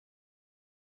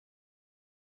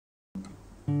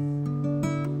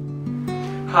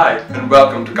Hi and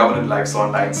welcome to Covenant Life's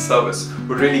online service.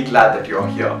 We're really glad that you're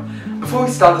here. Before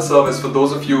we start the service, for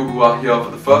those of you who are here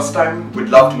for the first time, we'd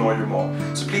love to know you more.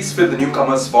 So please fill the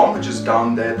newcomers form, which is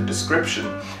down there in the description,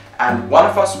 and one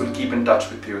of us will keep in touch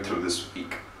with you through this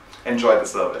week. Enjoy the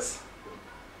service.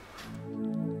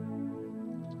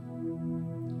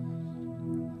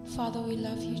 Father, we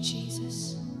love you,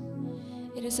 Jesus.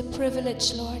 It is a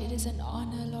privilege, Lord. It is an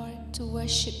honor, Lord, to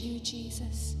worship you,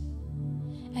 Jesus.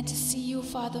 And to see you,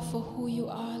 Father, for who you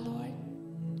are, Lord.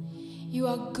 You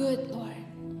are good, Lord.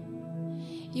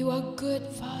 You are good,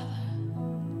 Father.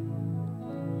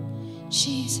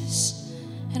 Jesus,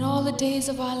 in all the days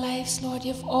of our lives, Lord,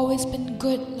 you've always been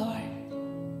good, Lord.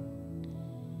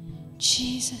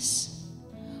 Jesus,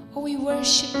 oh, we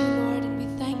worship you, Lord, and we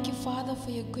thank you, Father,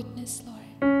 for your goodness, Lord.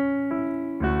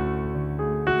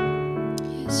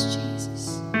 Yes,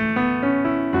 Jesus.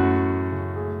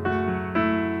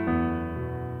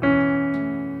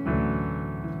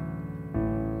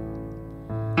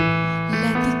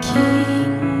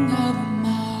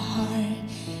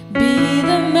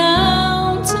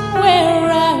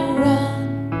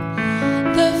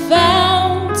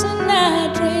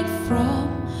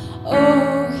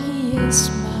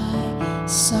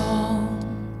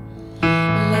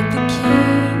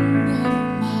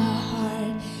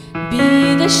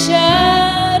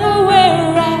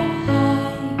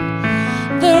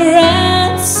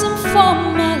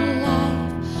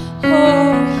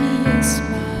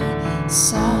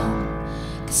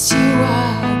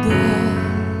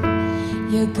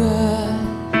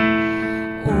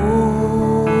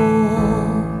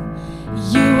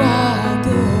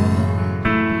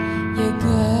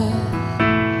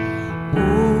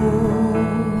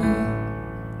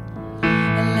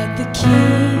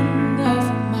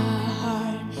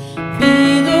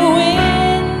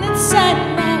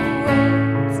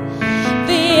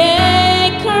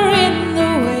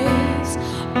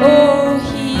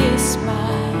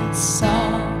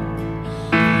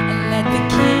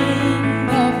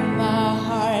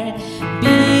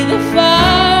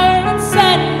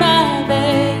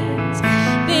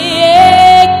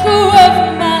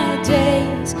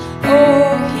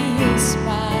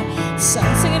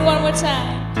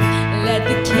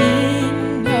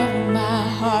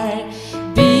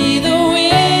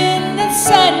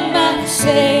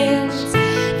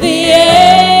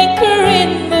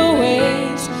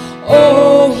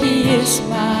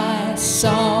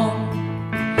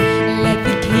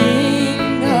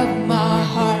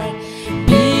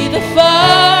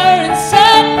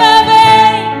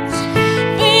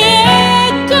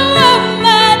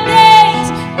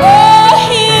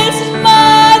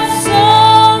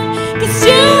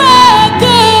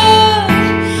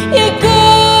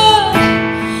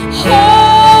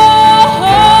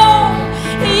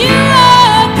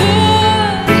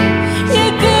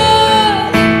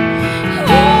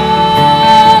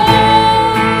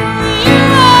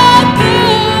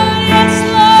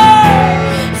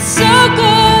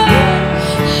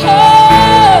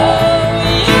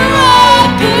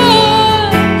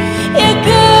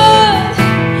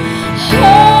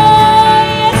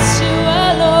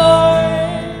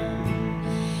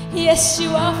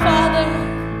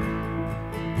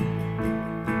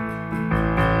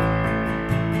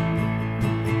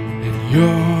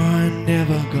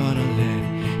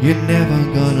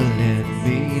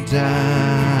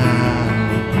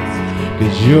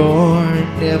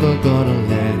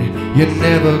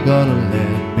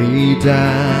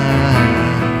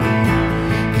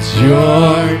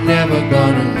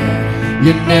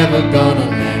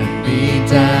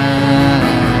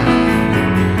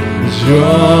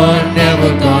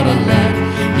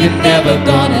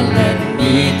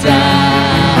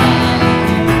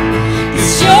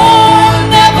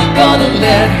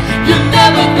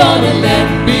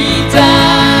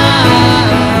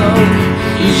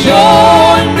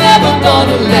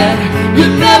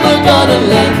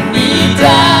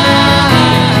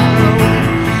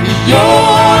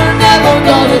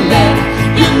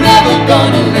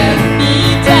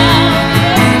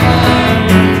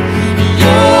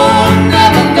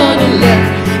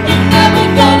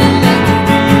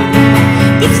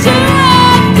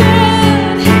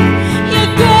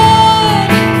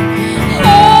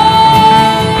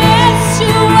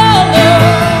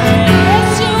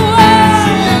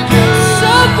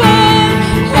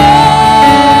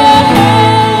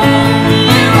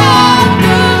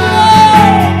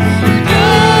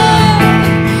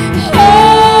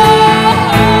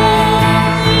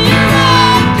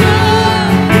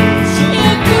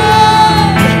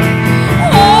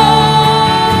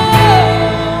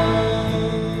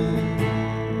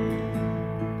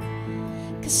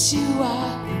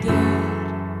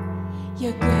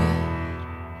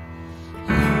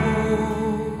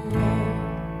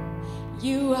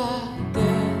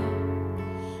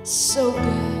 so good.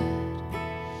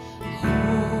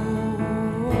 Oh,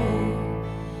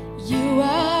 you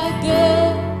are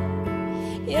good.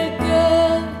 You're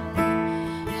good.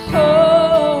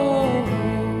 Oh,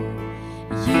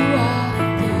 you are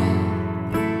good.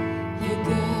 You're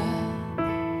good.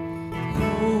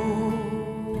 Oh.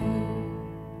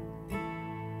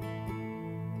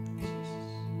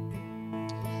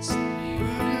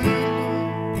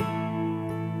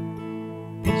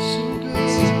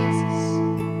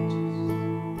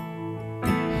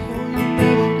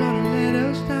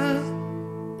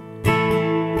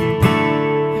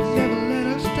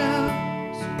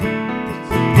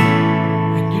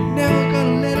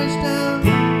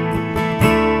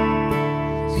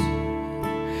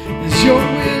 Your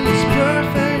will is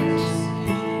perfect.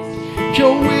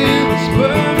 Your will is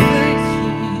perfect.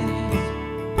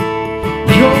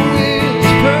 Your will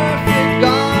is perfect,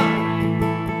 God.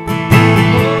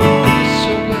 Oh, you're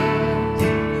so good.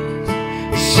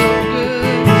 So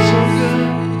good, so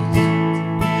good.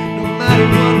 No matter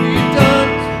what we've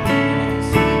done,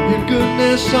 your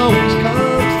goodness always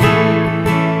comes through.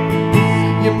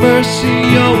 Your mercy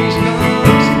always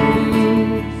comes through.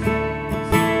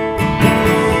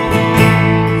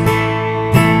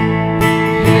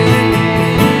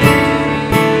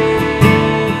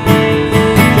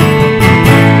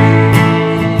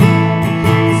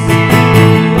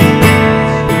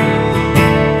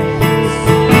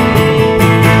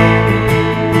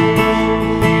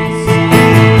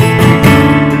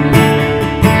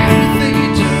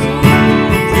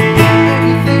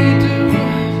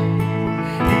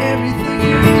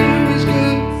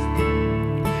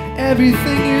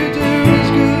 Everything you do is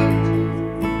good.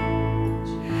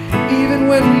 Even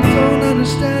when we don't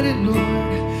understand it,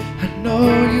 Lord, I know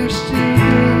you're still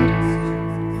good.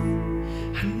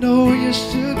 I know you're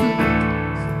still good.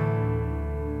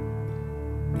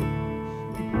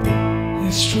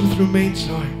 This truth remains,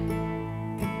 Lord.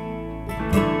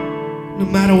 No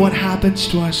matter what happens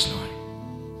to us, Lord.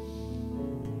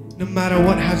 No matter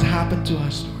what has happened to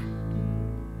us, Lord.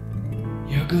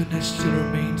 Your goodness still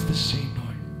remains the same, Lord.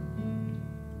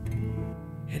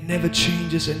 It never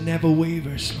changes, it never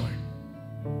wavers, Lord.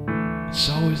 It's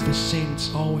always the same,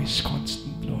 it's always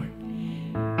constant, Lord.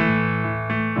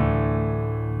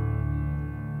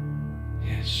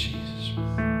 Yes, Jesus.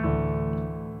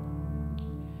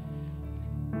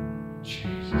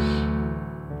 Jesus.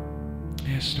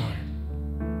 Yes, Lord.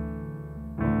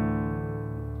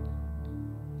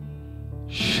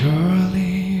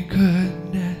 Surely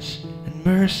goodness and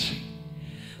mercy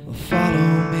will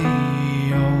follow me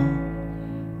all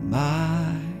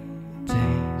my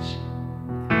days.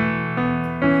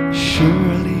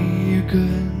 Surely your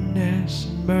goodness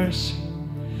and mercy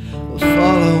will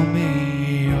follow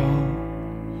me all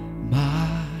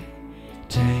my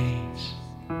days.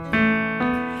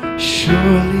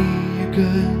 Surely your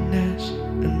goodness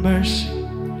and mercy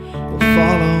will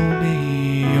follow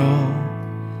me all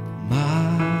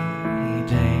my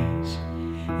days,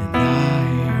 and I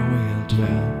will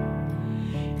dwell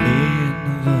in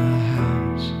the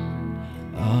house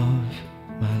of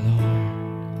my Lord.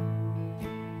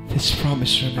 This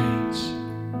promise remains.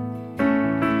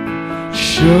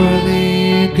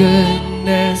 Surely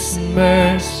goodness and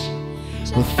mercy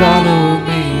will follow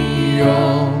me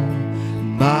all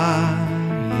my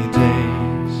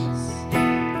days.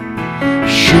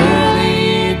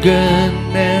 Surely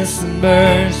goodness and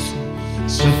mercy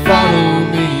shall follow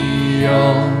me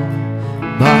all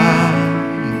my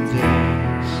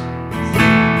days.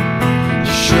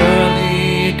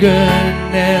 Surely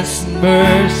goodness and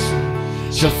mercy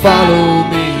shall follow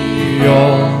me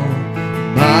all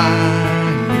my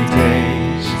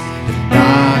days, and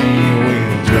I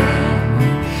will dwell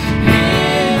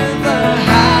in the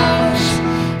house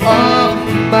of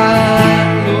my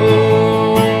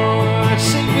Lord.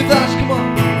 Sing with us, come on.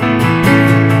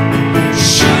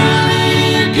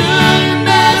 Surely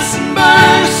goodness and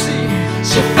mercy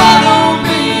shall follow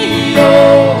me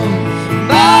all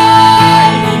my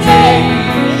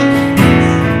days.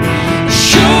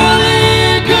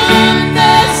 Surely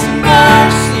goodness and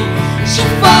mercy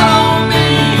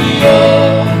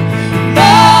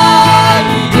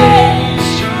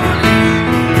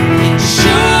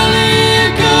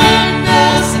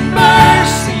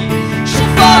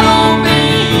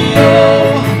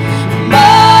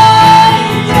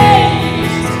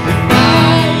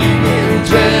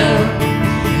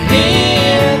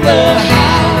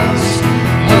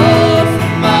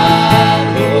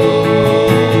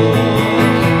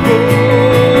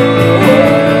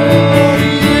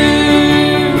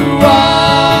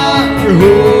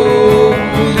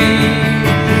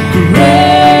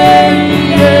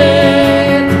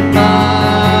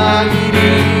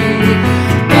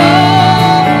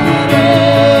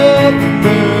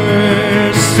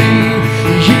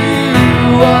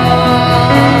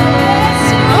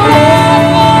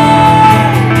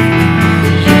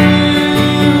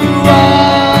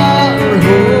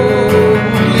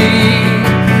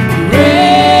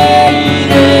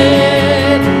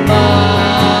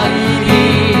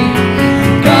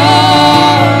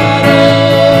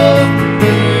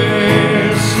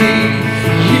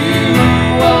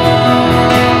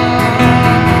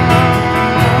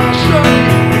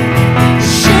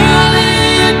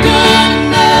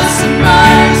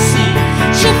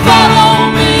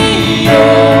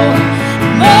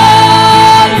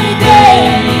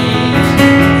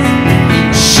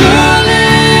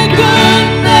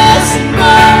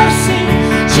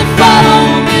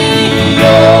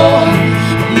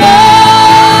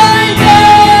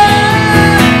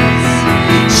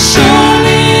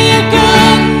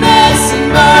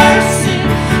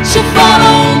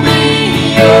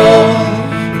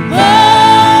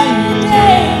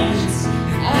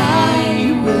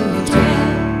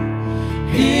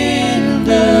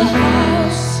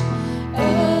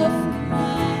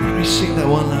sing that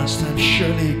one last time.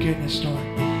 Surely your goodness,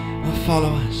 Lord, will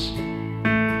follow us.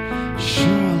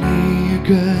 Surely your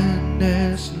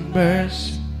goodness and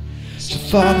mercy shall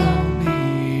follow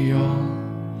me all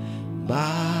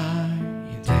my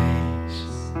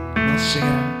days. Let's sing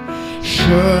it.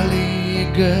 Surely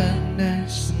your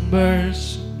goodness and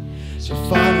mercy shall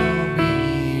follow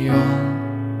me all.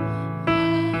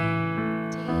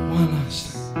 One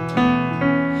last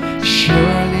time.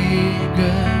 Surely your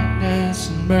goodness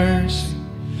and mercy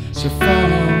shall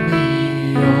follow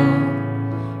me all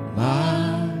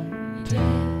my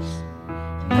days,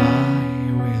 and I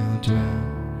will dwell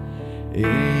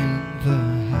in the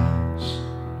house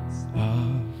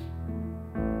of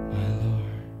my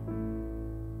Lord.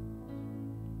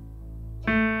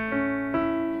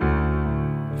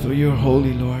 Though you're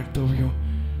holy, Lord, though you're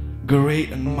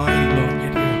great and mighty, Lord,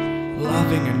 yet you're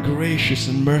loving and gracious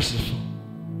and merciful.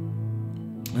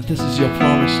 And this is your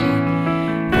promise, Lord.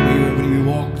 When we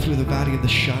walk through the valley of the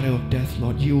shadow of death,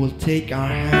 Lord, you will take our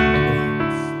hand,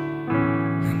 Lord,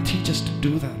 and teach us to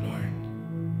do that, Lord.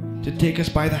 To take us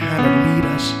by the hand and lead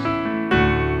us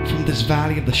from this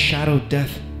valley of the shadow of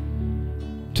death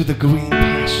to the green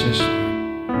pastures, Lord.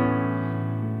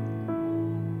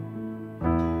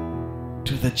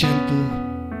 To the gentle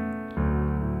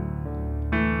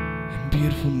and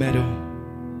beautiful meadow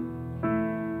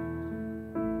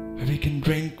where we can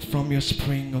drink from your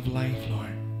spring of life, Lord,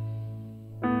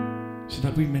 so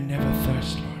that we may never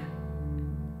thirst, Lord.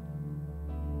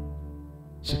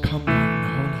 So come, Lord, and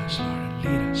hold us, Lord, and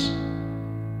lead us,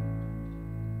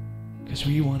 because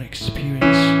we want to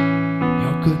experience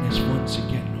your goodness once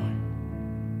again, Lord.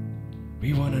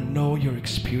 We want to know your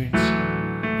experience,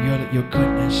 your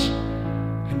goodness,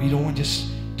 and we don't want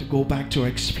just to go back to our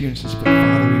experiences, but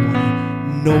Father, we want to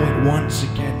know it once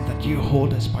again, that you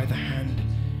hold us by the hand,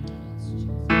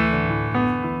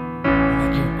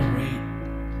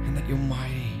 you're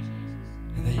mighty,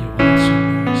 and that you're also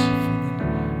merciful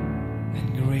and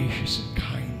gracious and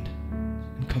kind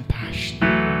and compassionate.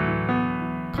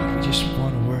 God, we just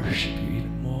want to worship you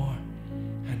even more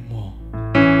and more. We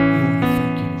want to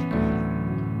thank you, Lord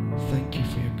God. Thank you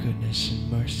for your goodness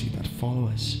and mercy that follow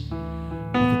us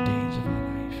all the days of our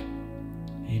life.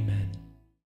 Amen.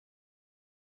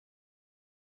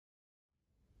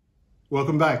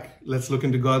 Welcome back. Let's look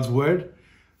into God's Word.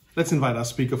 Let's invite our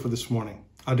speaker for this morning.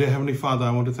 Our dear Heavenly Father,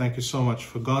 I want to thank you so much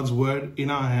for God's Word in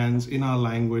our hands, in our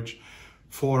language,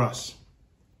 for us.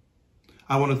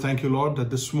 I want to thank you, Lord,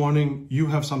 that this morning you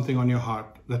have something on your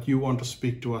heart that you want to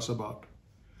speak to us about.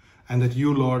 And that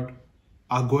you, Lord,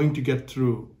 are going to get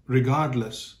through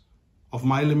regardless of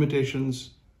my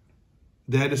limitations,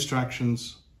 their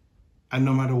distractions, and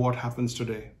no matter what happens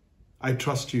today. I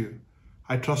trust you.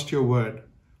 I trust your word.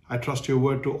 I trust your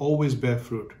word to always bear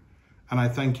fruit. And I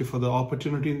thank you for the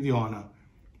opportunity and the honor.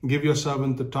 Give your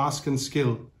servant the task and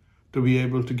skill to be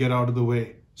able to get out of the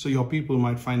way so your people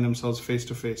might find themselves face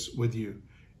to face with you.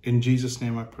 In Jesus'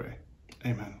 name I pray.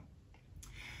 Amen.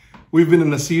 We've been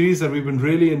in a series that we've been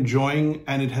really enjoying,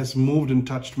 and it has moved and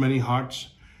touched many hearts.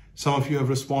 Some of you have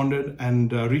responded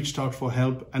and reached out for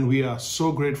help, and we are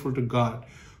so grateful to God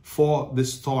for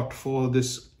this thought, for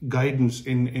this guidance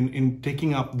in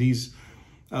taking up these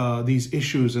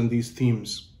issues and these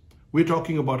themes. We're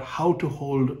talking about how to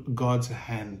hold God's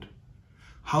hand.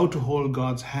 How to hold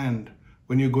God's hand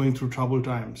when you're going through troubled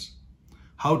times.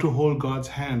 How to hold God's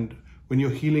hand when you're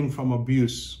healing from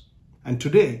abuse. And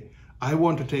today, I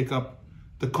want to take up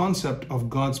the concept of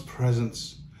God's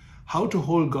presence. How to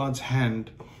hold God's hand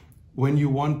when you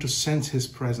want to sense His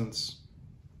presence.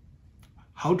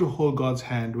 How to hold God's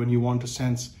hand when you want to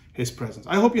sense His presence.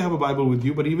 I hope you have a Bible with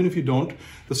you, but even if you don't,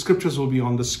 the scriptures will be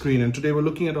on the screen. And today we're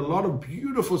looking at a lot of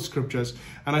beautiful scriptures.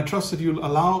 And I trust that you'll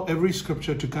allow every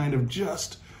scripture to kind of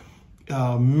just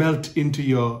melt into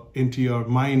your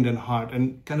mind and heart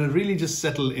and kind of really just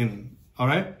settle in. All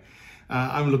right?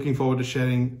 I'm looking forward to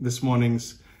sharing this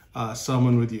morning's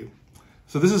sermon with you.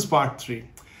 So this is part 3.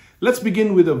 Let's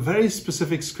begin with a very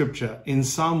specific scripture in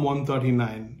Psalm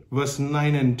 139, verse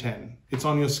 9 and 10. It's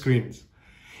on your screens.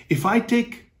 If I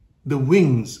take the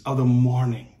wings of the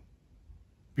morning,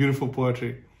 beautiful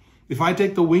poetry. If I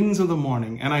take the wings of the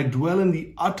morning and I dwell in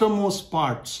the uttermost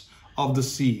parts of the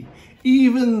sea,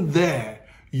 even there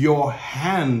your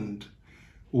hand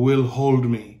will hold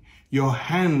me. Your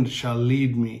hand shall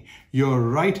lead me. Your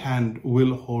right hand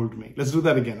will hold me. Let's do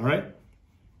that again, all right?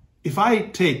 If I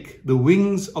take the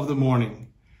wings of the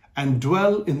morning and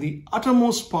dwell in the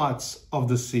uttermost parts of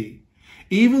the sea,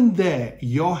 even there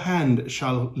your hand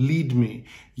shall lead me.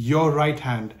 Your right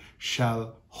hand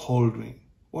shall hold me.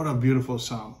 What a beautiful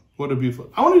psalm. What a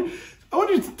beautiful. I want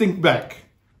you to think back.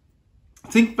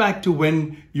 Think back to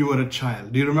when you were a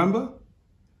child. Do you remember?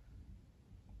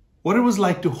 What it was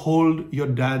like to hold your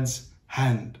dad's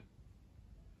hand.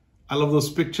 I love those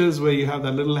pictures where you have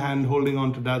that little hand holding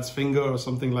on to dad's finger or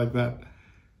something like that.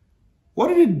 What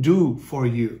did it do for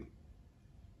you?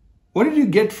 What did you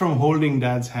get from holding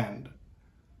dad's hand?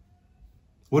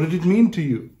 What did it mean to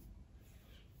you?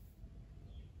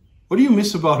 What do you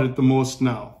miss about it the most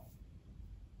now?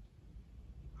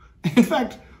 In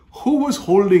fact, who was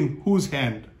holding whose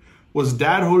hand? Was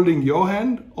dad holding your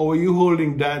hand or were you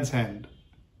holding dad's hand?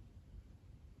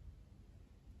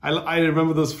 I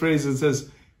remember those phrases.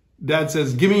 Dad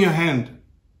says, give me your hand.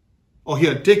 Or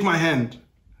here, take my hand.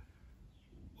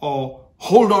 Or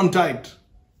hold on tight.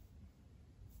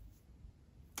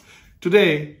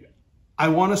 Today, I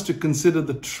want us to consider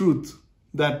the truth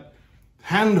that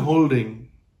hand holding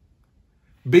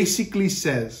basically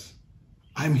says,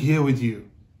 I'm here with you.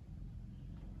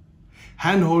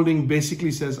 Hand holding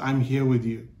basically says, I'm here with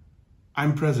you.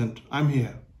 I'm present. I'm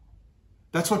here.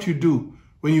 That's what you do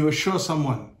when you assure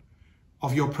someone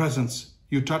of your presence.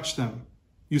 You touch them.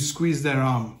 You squeeze their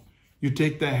arm. You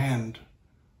take their hand.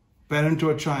 Parent to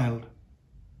a child.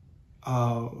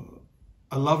 A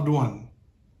loved one.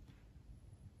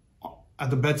 At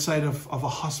the bedside of a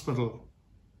hospital.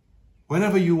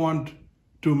 Whenever you want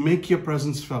to make your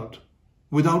presence felt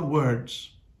without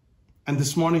words. And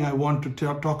this morning I want to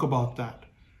talk about that.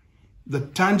 The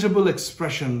tangible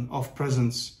expression of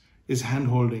presence is hand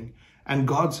holding. And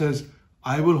God says,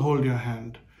 I will hold your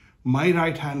hand. My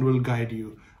right hand will guide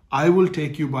you. I will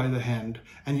take you by the hand.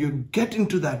 And you get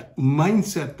into that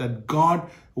mindset that God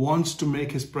wants to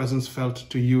make his presence felt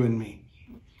to you and me.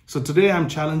 So today I'm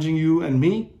challenging you and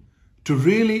me to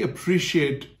really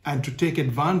appreciate and to take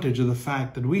advantage of the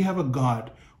fact that we have a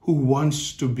God who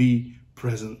wants to be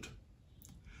present.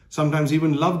 Sometimes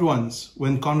even loved ones,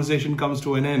 when conversation comes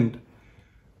to an end,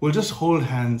 will just hold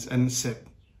hands and sit,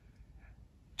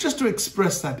 just to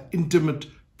express that intimate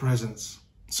presence.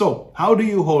 So, how do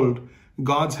you hold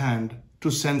God's hand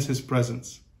to sense his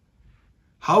presence?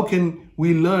 How can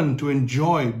we learn to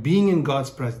enjoy being in God's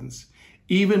presence,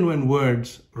 even when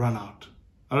words run out?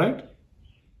 All right?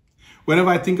 Whenever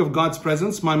I think of God's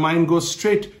presence, my mind goes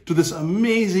straight to this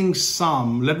amazing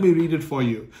psalm. Let me read it for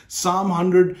you. Psalm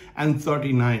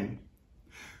 139.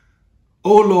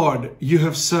 O Lord, you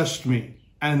have searched me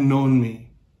and known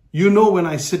me. You know when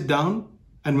I sit down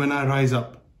and when I rise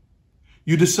up.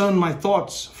 You discern my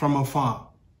thoughts from afar.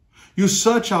 You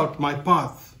search out my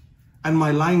path and my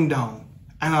lying down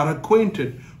and are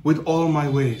acquainted with all my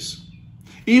ways.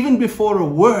 Even before a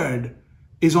word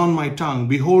is on my tongue,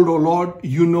 behold, O Lord,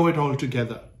 you know it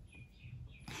altogether.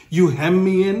 You hem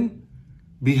me in,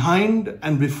 behind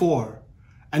and before,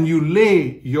 and you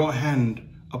lay your hand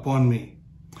upon me.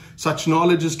 Such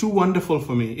knowledge is too wonderful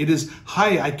for me. It is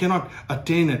high, I cannot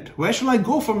attain it. Where shall I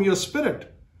go from your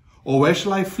spirit? Or where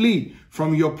shall I flee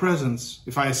from your presence?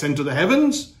 If I ascend to the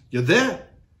heavens, you're there.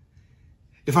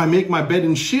 If I make my bed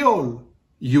in Sheol,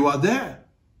 you are there.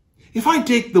 If I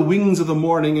take the wings of the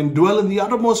morning and dwell in the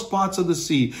uttermost parts of the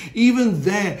sea, even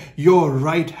there your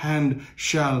right hand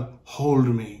shall hold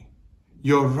me.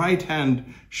 Your right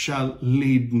hand shall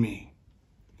lead me.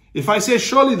 If I say,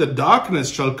 surely the darkness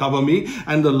shall cover me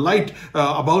and the light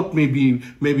about me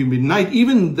may be midnight,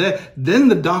 even there, then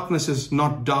the darkness is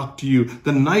not dark to you.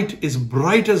 The night is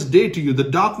bright as day to you. The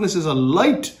darkness is a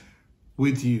light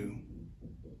with you.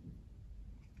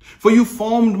 For you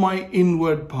formed my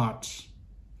inward parts,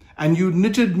 and you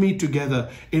knitted me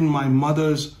together in my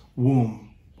mother's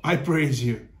womb. I praise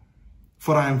you,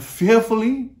 for I am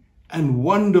fearfully and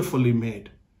wonderfully made.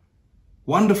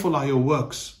 Wonderful are your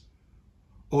works,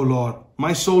 O Lord.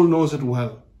 My soul knows it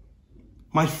well.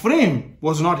 My frame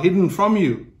was not hidden from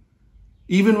you,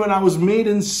 even when I was made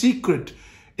in secret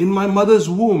in my mother's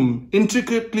womb,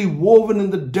 intricately woven in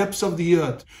the depths of the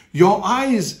earth. Your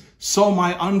eyes saw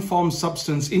my unformed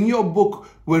substance. In your book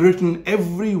were written,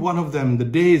 every one of them, the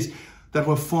days that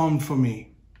were formed for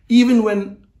me, even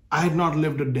when I had not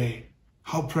lived a day.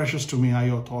 How precious to me are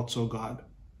your thoughts, O God.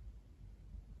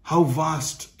 How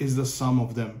vast is the sum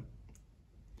of them.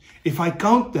 If I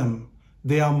count them,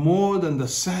 they are more than the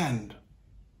sand.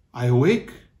 I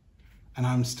awake and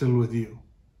I'm still with you.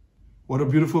 What a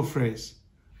beautiful phrase.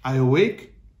 I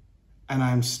awake and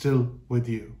I'm still with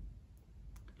you.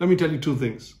 Let me tell you two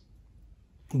things.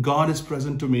 God is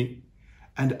present to me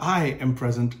and I am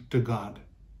present to God.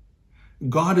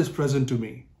 God is present to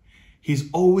me.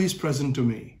 He's always present to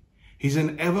me. He's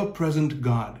an ever-present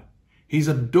God. He's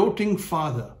a doting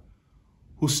father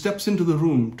who steps into the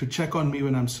room to check on me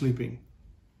when I'm sleeping,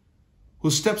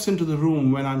 who steps into the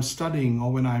room when I'm studying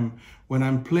or when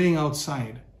I'm playing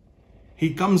outside.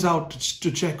 He comes out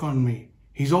to check on me.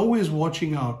 He's always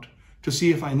watching out to see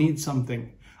if I need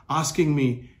something, asking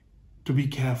me to be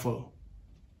careful.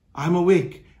 I'm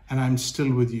awake and I'm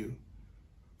still with you.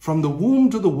 From the womb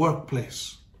to the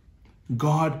workplace,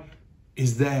 God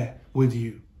is there with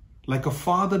you. Like a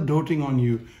father doting on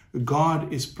you,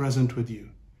 God is present with you.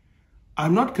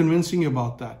 I'm not convincing you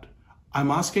about that.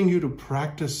 I'm asking you to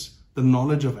practice the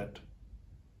knowledge of it.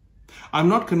 I'm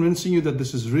not convincing you that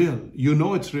this is real. You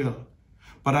know it's real.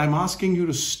 But I'm asking you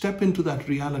to step into that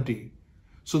reality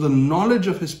so the knowledge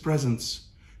of His presence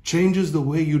changes the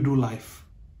way you do life.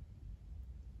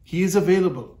 He is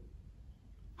available.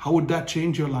 How would that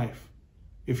change your life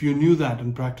if you knew that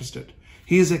and practiced it?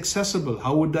 He is accessible.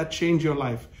 How would that change your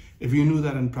life if you knew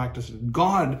that and practiced it?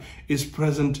 God is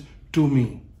present to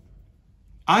me.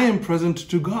 I am present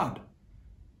to God.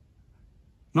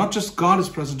 Not just God is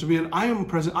present to me, and I am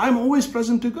present. I'm always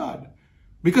present to God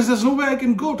because there's nowhere I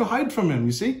can go to hide from Him,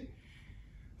 you see.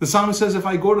 The psalmist says, if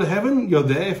I go to heaven, you're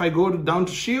there. If I go down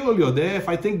to Sheol, you're there. If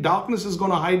I think darkness is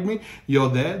going to hide me, you're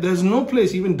there. There's no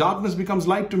place. Even darkness becomes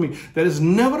light to me. There is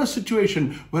never a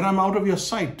situation where I'm out of your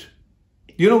sight.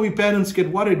 You know, we parents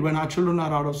get worried when our children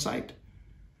are out of sight.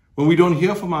 When we don't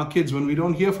hear from our kids, when we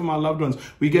don't hear from our loved ones,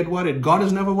 we get worried. God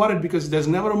is never worried because there's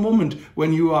never a moment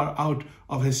when you are out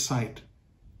of His sight.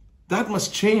 That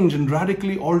must change and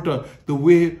radically alter the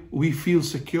way we feel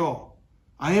secure.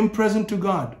 I am present to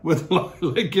God, whether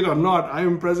like it or not, I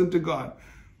am present to God.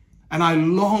 And I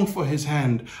long for His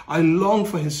hand. I long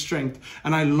for His strength.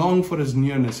 And I long for His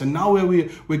nearness. And now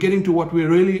we're getting to what we're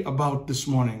really about this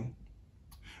morning.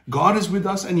 God is with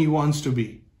us and He wants to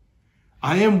be.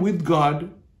 I am with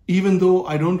God even though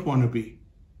I don't want to be.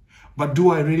 But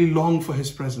do I really long for His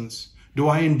presence? Do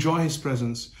I enjoy His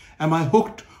presence? Am I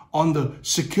hooked on the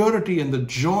security and the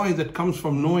joy that comes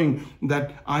from knowing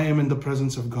that I am in the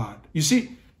presence of God? You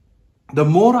see, the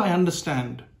more I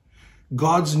understand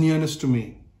God's nearness to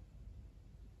me,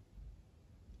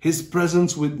 His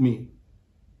presence with me,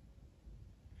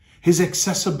 His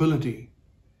accessibility,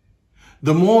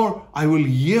 the more I will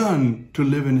yearn to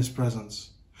live in His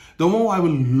presence, the more I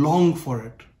will long for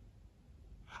it.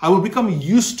 I will become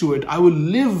used to it. I will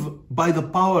live by the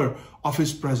power of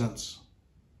His presence.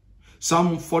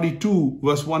 Psalm 42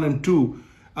 verse 1 and 2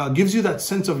 gives you that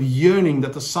sense of yearning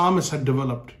that the psalmist had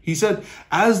developed. He said,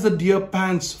 as the deer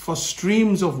pants for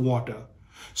streams of water,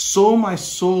 so my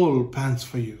soul pants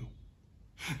for you.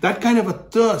 That kind of a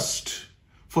thirst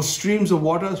for streams of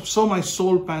water, so my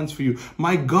soul pants for you.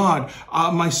 My God,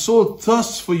 my soul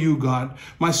thirsts for you, God.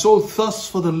 My soul thirsts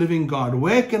for the living God.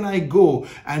 Where can I go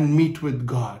and meet with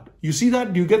God? You see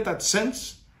that? Do you get that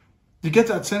sense? Do you get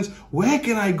that sense? Where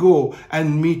can I go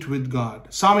and meet with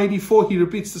God? Psalm 84, he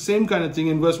repeats the same kind of thing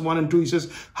in verse 1 and 2. He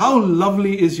says, how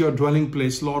lovely is your dwelling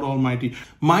place, Lord Almighty.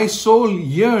 My soul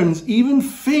yearns, even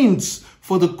faints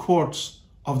for the courts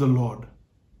of the Lord.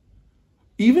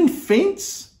 Even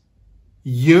faints?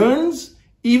 Yearns?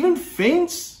 Even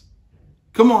faints?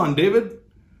 Come on, David.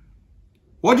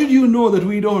 What did you know that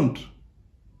we don't?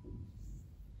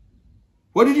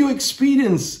 What did you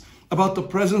experience about the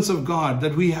presence of God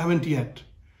that we haven't yet?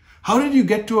 How did you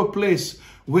get to a place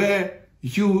where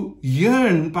you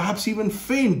yearn, perhaps even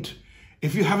faint,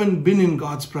 if you haven't been in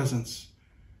God's presence?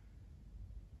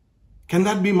 Can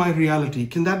that be my reality?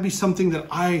 Can that be something that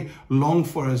I long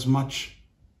for as much?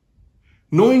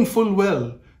 Knowing full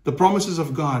well the promises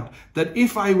of God, that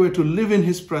if I were to live in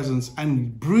His presence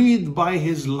and breathe by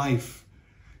His life,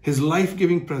 His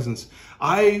life-giving presence,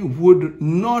 I would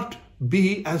not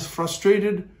be as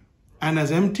frustrated and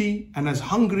as empty and as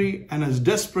hungry and as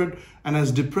desperate and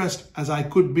as depressed as I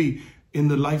could be in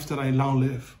the life that I now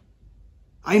live.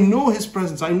 I know His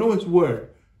presence. I know His word.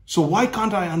 So why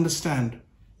can't I understand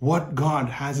what God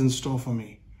has in store for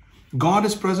me? God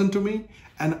is present to me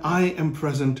and I am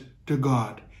present to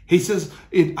God. He says,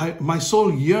 my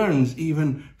soul yearns,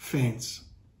 even faints.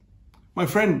 My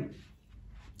friend,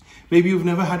 maybe you've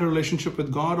never had a relationship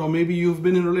with God, or maybe you've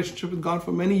been in a relationship with God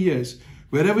for many years.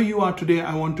 Wherever you are today,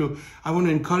 I want to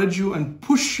encourage you and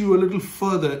push you a little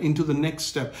further into the next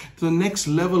step, to the next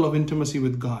level of intimacy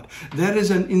with God. There is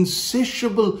an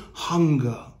insatiable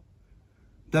hunger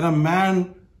that a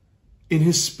man in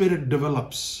his spirit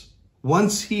develops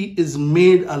once he is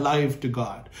made alive to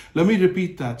God. Let me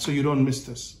repeat that so you don't miss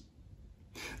this.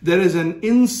 There is an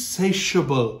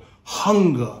insatiable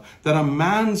hunger that a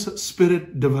man's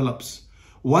spirit develops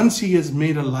once he is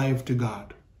made alive to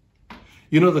God.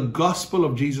 You know, the gospel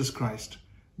of Jesus Christ,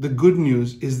 the good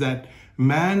news is that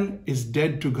man is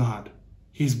dead to God.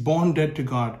 He's born dead to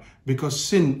God because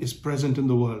sin is present in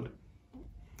the world.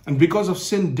 And because of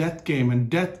sin, death came, and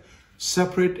death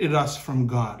separated us from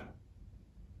God.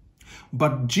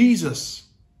 But Jesus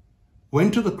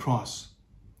went to the cross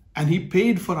and he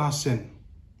paid for our sin,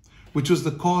 which was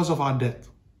the cause of our death.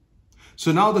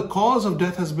 So now the cause of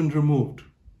death has been removed.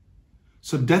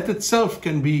 So death itself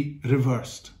can be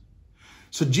reversed.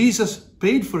 So Jesus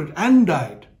paid for it and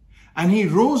died, and he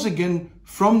rose again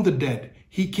from the dead.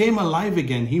 He came alive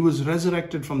again. He was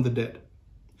resurrected from the dead.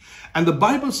 And the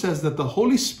Bible says that the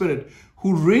Holy Spirit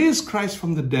who raised Christ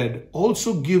from the dead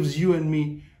also gives you and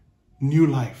me new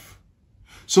life.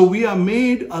 So we are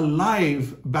made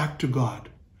alive back to God.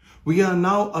 We are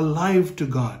now alive to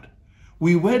God.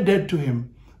 We were dead to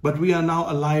him, but we are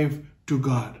now alive to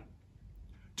God.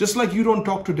 Just like you don't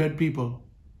talk to dead people,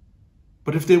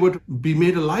 but if they were to be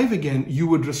made alive again, you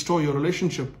would restore your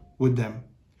relationship with them.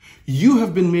 You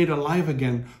have been made alive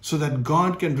again so that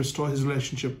God can restore his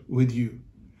relationship with you.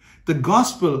 The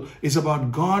gospel is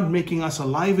about God making us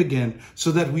alive again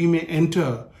so that we may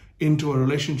enter into a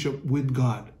relationship with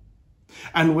God.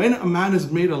 And when a man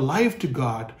is made alive to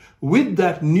God, with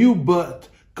that new birth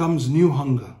comes new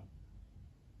hunger.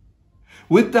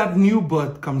 With that new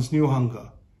birth comes new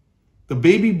hunger. The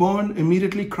baby born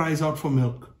immediately cries out for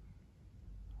milk.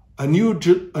 A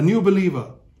new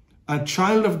believer, a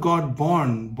child of God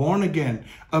born again,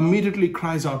 immediately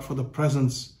cries out for the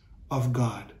presence of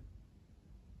God.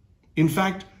 In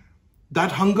fact,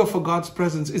 that hunger for God's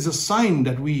presence is a sign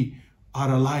that we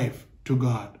are alive to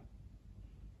God.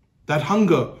 That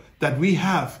hunger that we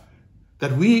have,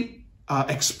 that we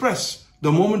express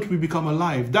the moment we become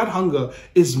alive, that hunger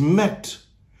is met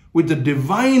with the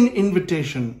divine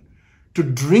invitation to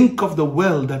drink of the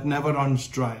well that never runs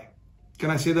dry.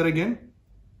 Can I say that again?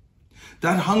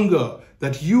 That hunger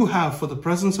that you have for the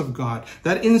presence of God,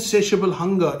 that insatiable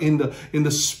hunger in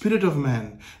the spirit of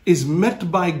man, is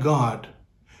met by God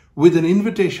with an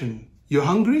invitation. You're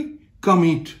hungry? Come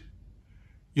eat.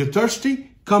 You're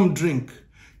thirsty? Come drink.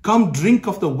 Come drink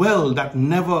of the well that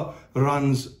never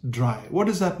runs dry. What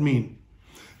does that mean?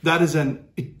 That is an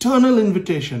eternal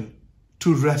invitation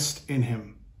to rest in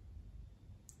him.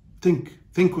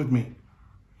 Think with me.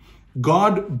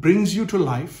 God brings you to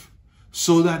life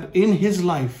so that in his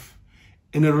life,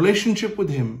 in a relationship with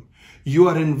him, you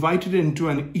are invited into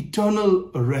an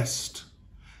eternal rest,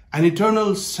 an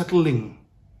eternal settling,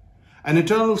 an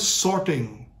eternal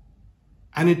sorting,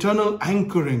 an eternal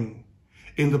anchoring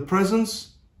in the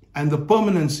presence and the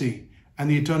permanency and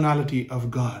the eternality of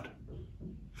God.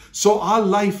 So our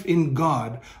life in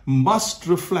God must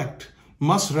reflect,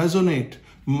 must resonate,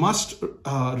 must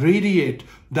radiate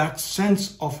that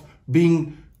sense of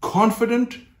being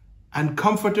confident and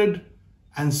comforted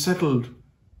and settled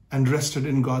and rested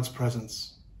in God's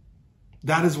presence.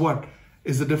 That is what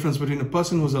is the difference between a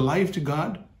person who's alive to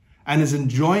God and is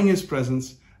enjoying his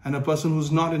presence and a person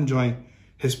who's not enjoying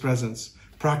his presence,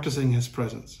 practicing his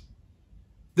presence.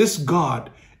 This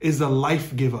God is the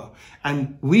life giver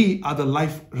and we are the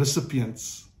life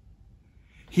recipients.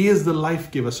 He is the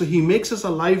life giver. So he makes us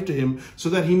alive to him so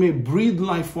that he may breathe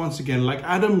life once again.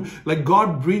 Like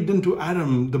God breathed into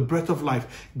Adam the breath of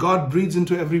life. God breathes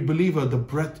into every believer the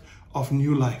breath of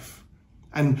new life.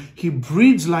 And he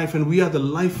breathes life and we are the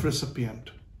life recipient.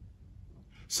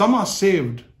 Some are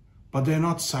saved, but they are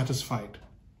not satisfied.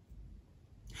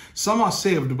 Some are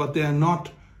saved, but they are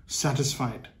not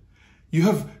satisfied. You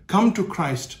have come to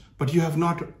Christ, but you have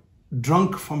not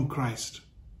drunk from Christ.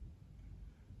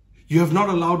 You have not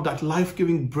allowed that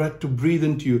life-giving breath to breathe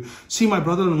into you. See, my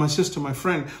brother and my sister, my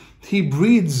friend, he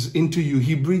breathes into you.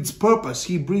 He breathes purpose.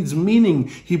 He breathes meaning.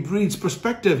 He breathes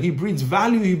perspective. He breathes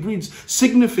value. He breathes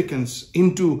significance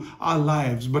into our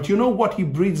lives. But you know what he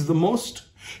breathes the most?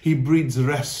 He breathes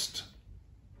rest.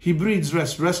 He breathes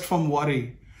rest. Rest from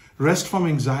worry. Rest from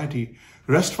anxiety.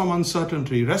 Rest from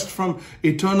uncertainty. Rest from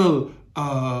eternal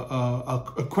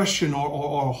a question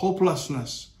or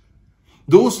hopelessness.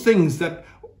 Those things that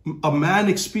a man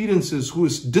experiences who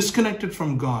is disconnected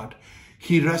from God,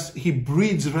 he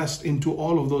breathes rest into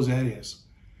all of those areas.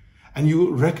 And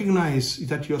you recognize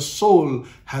that your soul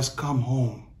has come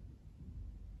home.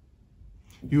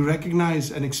 You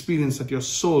recognize and experience that your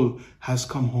soul has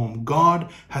come home.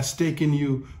 God has taken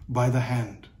you by the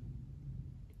hand.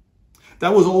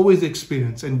 That was always the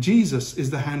experience. And Jesus is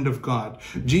the hand of God.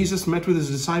 Jesus met with his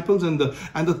disciples, and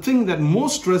the thing that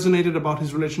most resonated about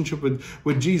his relationship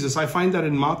with Jesus, I find that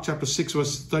in Mark chapter 6,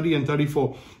 verse 30 and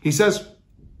 34. He says,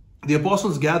 the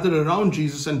apostles gathered around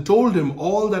Jesus and told him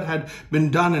all that had been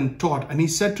done and taught. And he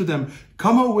said to them,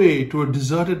 come away to a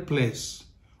deserted place,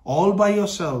 all by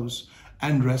yourselves,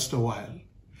 and rest a while.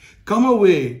 Come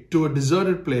away to a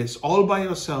deserted place all by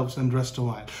yourselves and rest a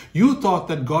while. You thought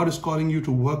that God is calling you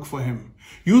to work for him.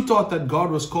 You thought that God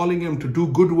was calling him to do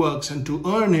good works and to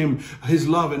earn him his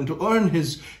love and to earn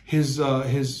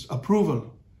his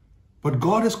approval. But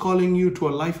God is calling you to a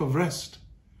life of rest.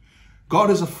 God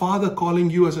is a father calling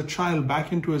you as a child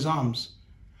back into his arms.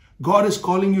 God is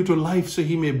calling you to life so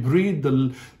he may breathe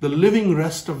the living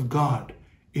rest of God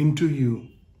into you.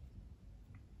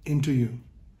 Into you.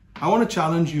 I want to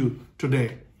challenge you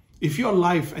today. If your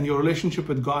life and your relationship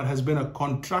with God has been a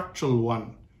contractual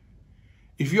one,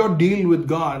 if your deal with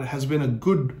God has been a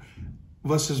good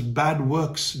versus bad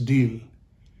works deal,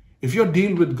 if your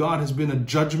deal with God has been a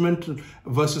judgment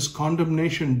versus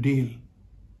condemnation deal,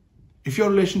 if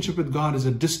your relationship with God is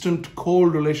a distant,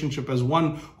 cold relationship as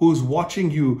one who's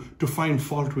watching you to find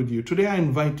fault with you, today I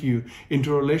invite you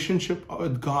into a relationship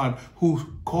with God who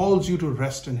calls you to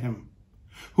rest in him,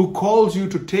 who calls you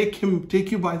to take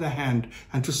you by the hand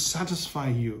and to satisfy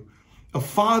you, a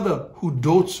father who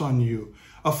dotes on you,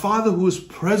 a father who is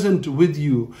present with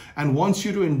you and wants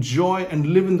you to enjoy and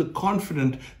live in the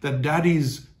confidence that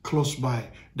daddy's close by,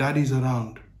 daddy's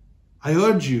around. I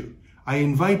urge you, I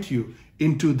invite you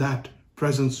into that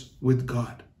presence with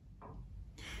God.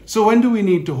 So when do we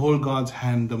need to hold God's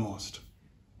hand the most?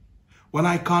 When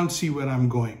I can't see where I'm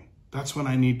going, that's when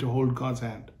I need to hold God's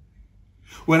hand.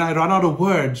 When I run out of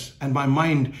words and my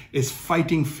mind is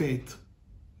fighting faith,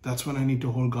 that's when I need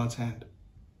to hold God's hand.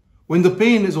 When the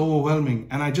pain is overwhelming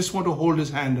and I just want to hold his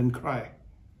hand and cry.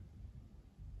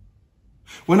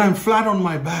 When I'm flat on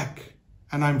my back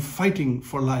and I'm fighting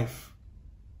for life.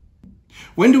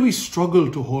 When do we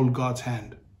struggle to hold God's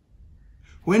hand?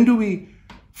 When do we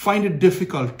find it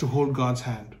difficult to hold God's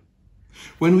hand?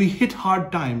 When we hit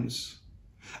hard times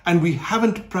and we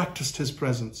haven't practiced his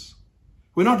presence.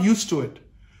 We're not used to it.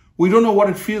 We don't know what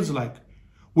it feels like.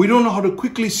 We don't know how to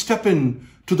quickly step in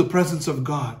to the presence of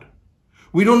God.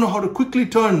 We don't know how to quickly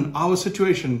turn our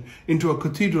situation into a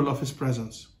cathedral of his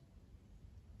presence.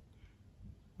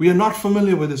 We are not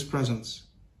familiar with his presence.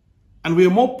 And we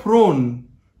are more prone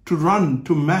to run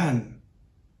to man,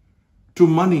 to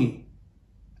money,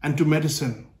 and to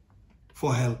medicine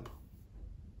for help.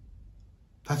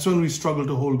 That's when we struggle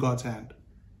to hold God's hand.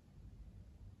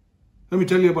 Let me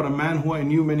tell you about a man who I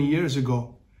knew many years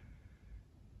ago.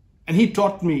 And he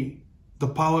taught me the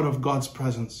power of God's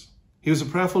presence. He was a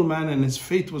prayerful man and his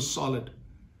faith was solid.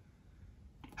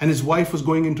 And his wife was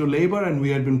going into labor and we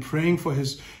had been praying for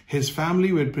his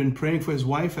family. We had been praying for his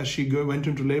wife as she went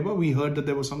into labor. We heard that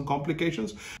there were some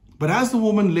complications. But as the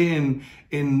woman lay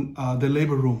in the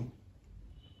labor room,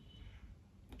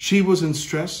 she was in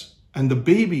stress and the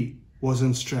baby was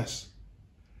in stress.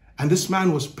 And this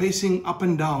man was pacing up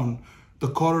and down the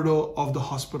corridor of the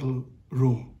hospital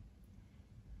room.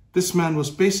 This man was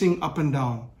pacing up and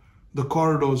down the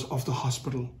corridors of the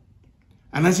hospital.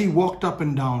 And as he walked up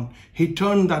and down, he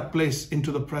turned that place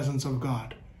into the presence of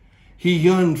God. He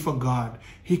yearned for God.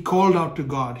 He called out to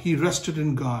God. He rested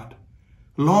in God.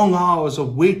 Long hours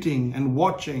of waiting and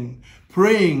watching,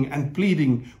 praying and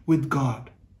pleading with God.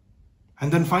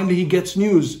 And then finally he gets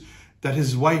news that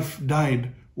his wife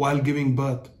died while giving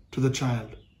birth to the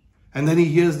child. And then he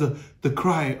hears the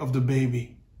cry of the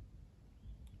baby.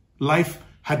 Life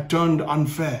had turned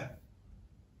unfair,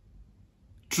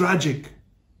 tragic.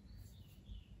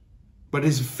 But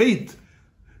his faith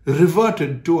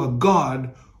reverted to a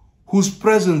God whose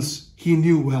presence he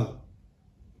knew well.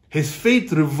 His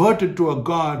faith reverted to a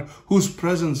God whose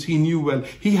presence he knew well.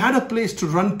 He had a place to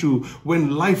run to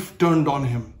when life turned on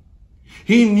him.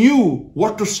 He knew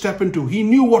what to step into. He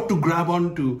knew what to grab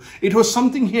onto. It was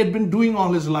something he had been doing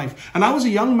all his life. And I was a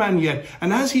young man yet.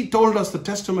 And as he told us the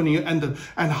testimony and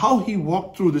how he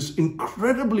walked through this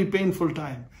incredibly painful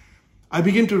time, I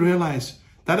began to realize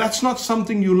that that's not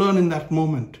something you learn in that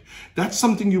moment. That's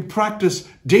something you practice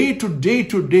day to day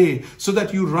to day so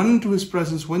that you run into his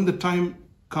presence when the time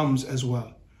comes as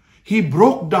well. He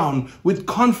broke down with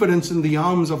confidence in the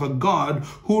arms of a God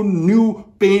who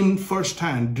knew pain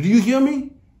firsthand. Did you hear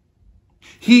me?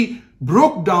 He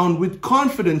broke down with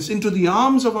confidence into the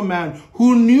arms of a man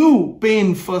who knew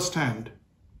pain firsthand.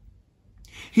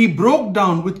 He broke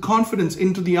down with confidence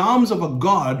into the arms of a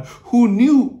God who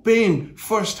knew pain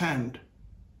firsthand.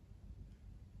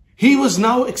 He was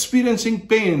now experiencing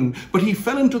pain, but he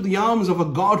fell into the arms of a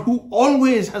God who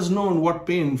always has known what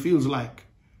pain feels like.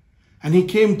 And he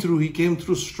came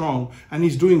through strong, and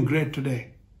he's doing great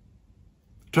today.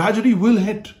 Tragedy will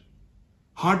hit.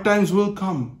 Hard times will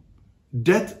come.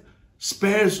 Death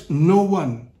spares no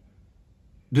one.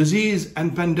 Disease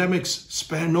and pandemics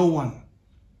spare no one.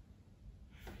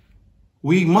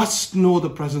 We must know the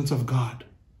presence of God.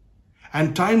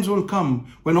 And times will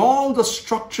come when all the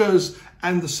structures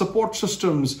and the support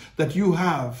systems that you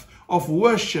have, of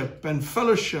worship and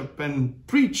fellowship and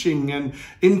preaching and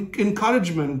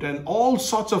encouragement and all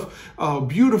sorts of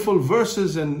beautiful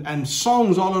verses and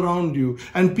songs all around you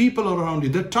and people around you.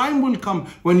 The time will come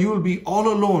when you will be all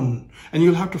alone and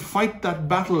you'll have to fight that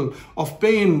battle of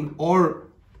pain or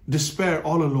despair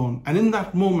all alone. And in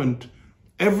that moment,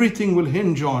 everything will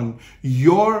hinge on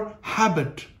your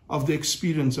habit of the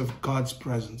experience of God's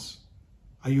presence.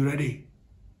 Are you ready?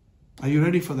 Are you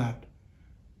ready for that?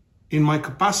 In my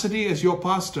capacity as your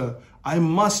pastor, I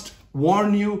must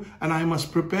warn you and I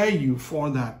must prepare you for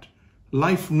that.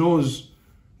 Life knows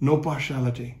no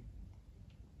partiality.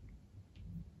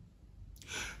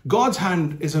 God's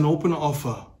hand is an open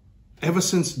offer ever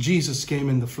since Jesus came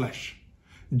in the flesh.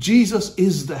 Jesus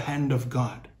is the hand of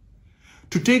God.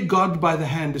 To take God by the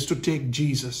hand is to take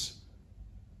Jesus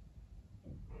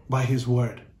by his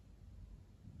word.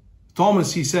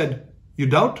 Thomas, he said, "You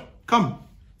doubt? Come,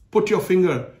 put your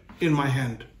finger in my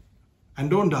hand. And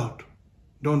don't doubt.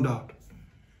 Don't doubt."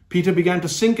 Peter began to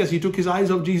sink as he took his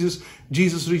eyes off Jesus.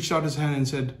 Jesus reached out his hand and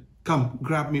said, "Come,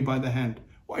 grab me by the hand."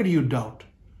 Why do you doubt?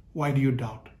 Why do you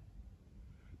doubt?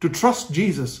 To trust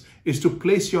Jesus is to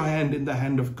place your hand in the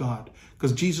hand of God,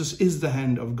 because Jesus is the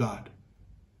hand of God.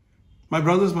 My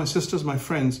brothers, my sisters, my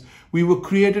friends, we were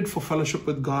created for fellowship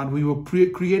with God. We were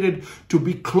created to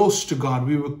be close to God.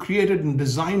 We were created and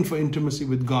designed for intimacy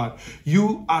with God.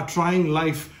 You are trying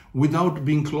life without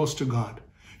being close to God.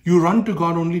 You run to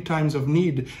God only times of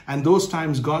need, and those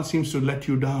times God seems to let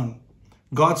you down.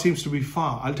 God seems to be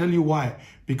far. I'll tell you why.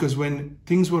 Because when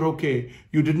things were okay,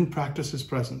 you didn't practice his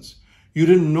presence. You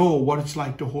didn't know what it's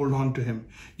like to hold on to him.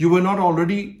 You were not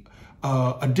already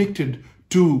addicted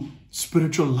to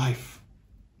spiritual life.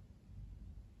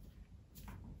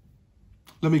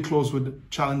 Let me close with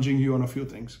challenging you on a few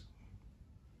things.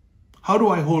 How do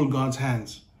I hold God's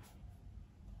hands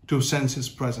to sense his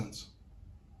presence?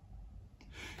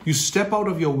 You step out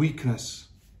of your weakness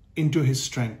into his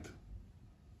strength.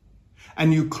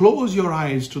 And you close your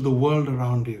eyes to the world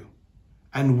around you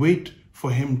and wait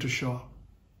for him to show up.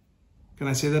 Can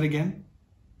I say that again?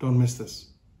 Don't miss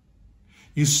this.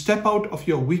 You step out of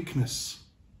your weakness,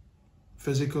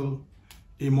 physical,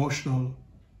 emotional,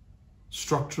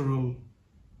 structural,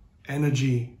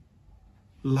 energy,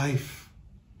 life,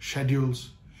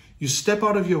 schedules. You step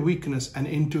out of your weakness and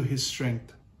into his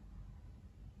strength.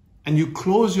 And you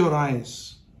close your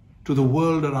eyes to the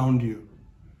world around you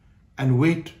and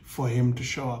wait for him to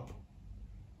show up.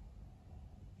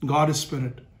 God is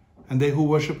spirit, and they who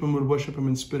worship him will worship him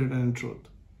in spirit and in truth.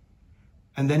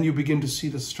 And then you begin to see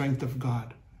the strength of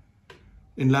God.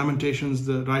 In Lamentations,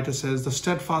 the writer says, "The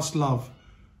steadfast love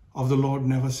of the Lord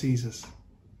never ceases.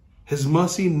 His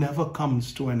mercy never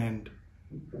comes to an end.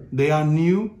 They are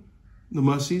new, the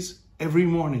mercies, every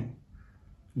morning.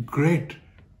 Great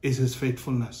is his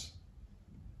faithfulness.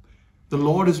 The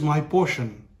Lord is my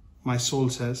portion," my soul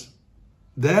says.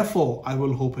 "Therefore I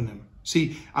will hope in him."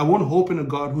 See, I won't hope in a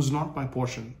God who's not my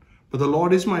portion. But the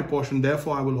Lord is my portion,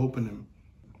 therefore I will hope in him.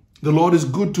 The Lord is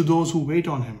good to those who wait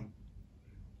on him,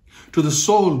 to the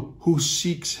soul who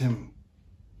seeks him.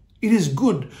 It is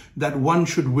good that one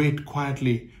should wait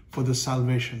quietly for the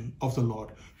salvation of the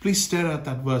Lord. Please stare at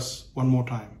that verse one more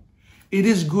time. It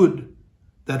is good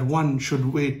that one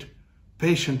should wait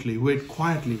patiently, wait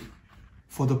quietly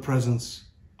for the presence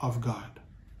of God.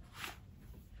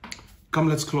 Come,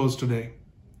 let's close today,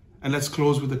 and let's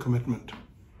close with a commitment.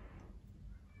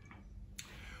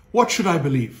 What should I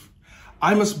believe?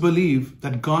 I must believe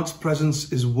that God's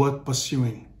presence is worth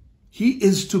pursuing. He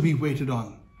is to be waited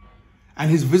on.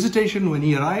 And his visitation when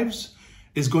he arrives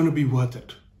is going to be worth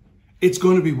it. It's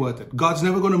going to be worth it. God's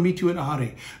never going to meet you in a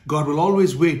hurry. God will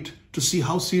always wait to see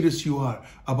how serious you are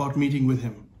about meeting with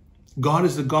him. God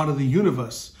is the God of the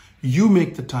universe. You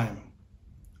make the time.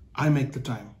 I make the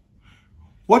time.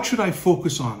 What should I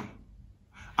focus on?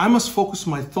 I must focus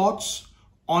my thoughts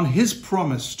on his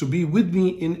promise to be with me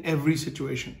in every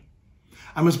situation.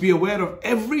 I must be aware of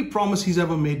every promise he's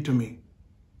ever made to me.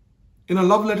 In a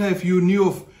love letter, if you knew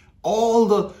of all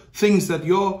the things that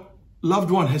your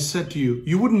loved one has said to you,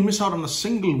 you wouldn't miss out on a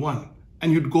single one,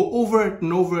 and you'd go over it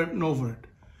and over it and over it.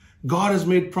 God has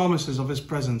made promises of his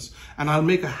presence, and I'll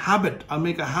make a habit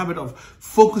of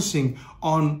focusing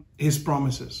on his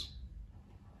promises.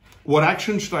 What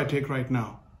action should I take right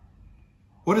now?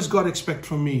 What does God expect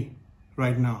from me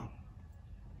right now?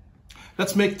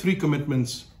 Let's make 3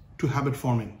 commitments to habit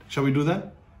forming. Shall we do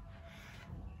that?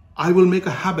 I will make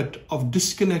a habit of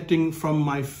disconnecting from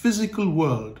my physical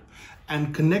world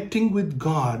and connecting with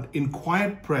God in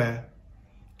quiet prayer,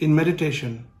 in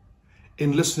meditation,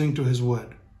 in listening to his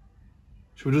word.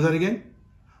 Should we do that again?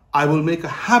 I will make a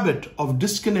habit of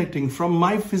disconnecting from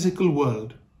my physical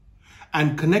world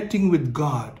and connecting with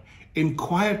God in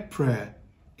quiet prayer,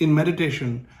 in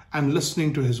meditation, and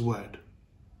listening to His word.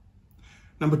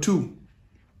 Number 2,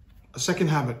 a second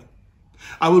habit.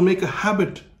 I will make a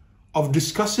habit of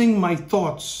discussing my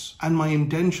thoughts and my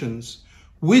intentions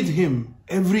with Him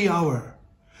every hour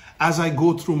as I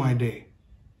go through my day.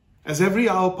 As every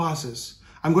hour passes,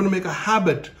 I'm going to make a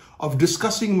habit of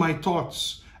discussing my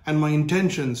thoughts and my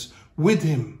intentions with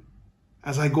Him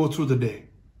as I go through the day.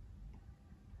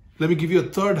 Let me give you a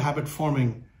third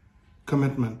habit-forming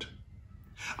commitment.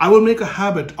 I will make a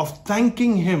habit of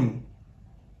thanking Him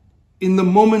in the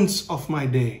moments of my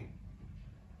day.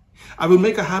 I will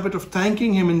make a habit of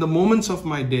thanking Him in the moments of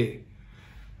my day,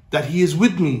 that He is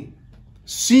with me,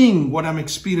 seeing what I'm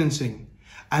experiencing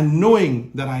and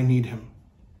knowing that I need Him.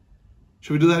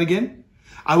 Should we do that again?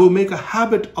 I will make a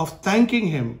habit of thanking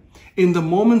Him in the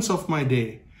moments of my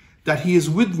day, that He is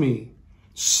with me,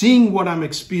 seeing what I'm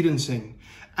experiencing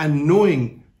and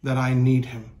knowing that I need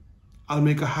Him. I'll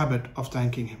make a habit of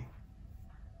thanking Him.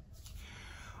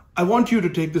 I want you to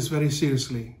take this very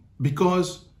seriously,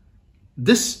 because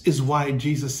this is why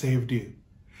Jesus saved you.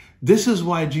 This is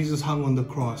why Jesus hung on the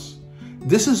cross.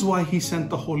 This is why He sent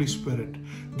the Holy Spirit.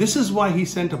 This is why He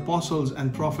sent apostles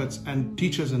and prophets and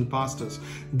teachers and pastors.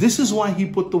 This is why He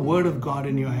put the Word of God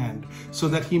in your hand, so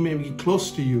that He may be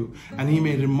close to you and He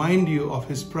may remind you of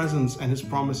His presence and His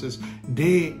promises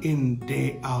day in,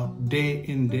 day out, day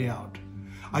in, day out.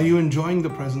 Are you enjoying the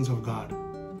presence of God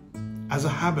as a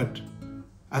habit,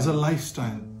 as a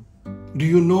lifestyle? Do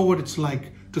you know what it's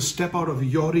like to step out of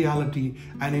your reality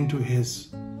and into His?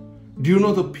 Do you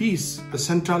know the peace, the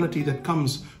centrality that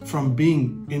comes from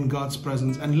being in God's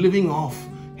presence and living off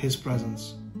His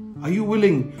presence? Are you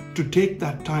willing to take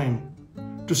that time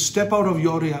to step out of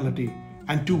your reality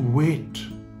and to wait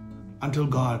until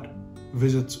God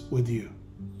visits with you?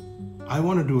 I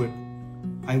want to do it.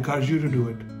 I encourage you to do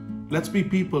it. Let's be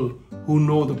people who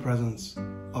know the presence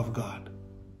of God.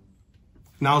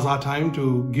 Now's our time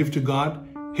to give to God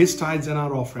His tithes and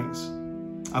our offerings.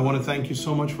 I want to thank you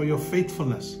so much for your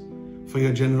faithfulness, for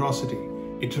your generosity.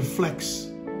 It reflects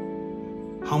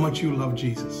how much you love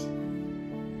Jesus.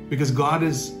 Because God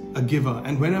is a giver,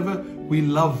 and whenever we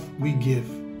love, we give.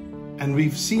 And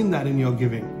we've seen that in your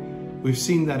giving. We've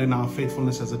seen that in our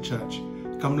faithfulness as a church.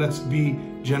 Come, let's be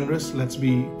generous. Let's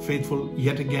be faithful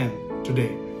yet again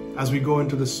today. As we go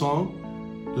into the song,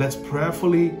 let's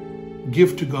prayerfully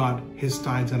give to God His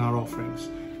tithes and our offerings.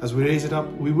 As we raise it up,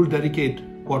 we will dedicate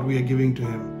what we are giving to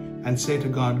Him and say to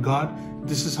God, God,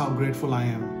 this is how grateful I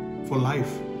am for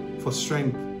life, for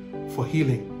strength, for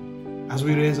healing. As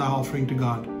we raise our offering to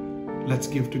God, let's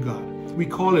give to God. We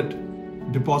call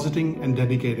it depositing and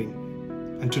dedicating.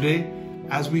 And today,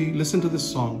 as we listen to this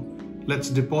song, let's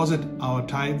deposit our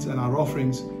tithes and our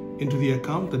offerings into the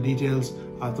account. The details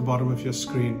are at the bottom of your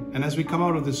screen. And as we come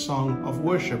out of this song of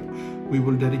worship, we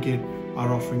will dedicate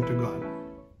our offering to God.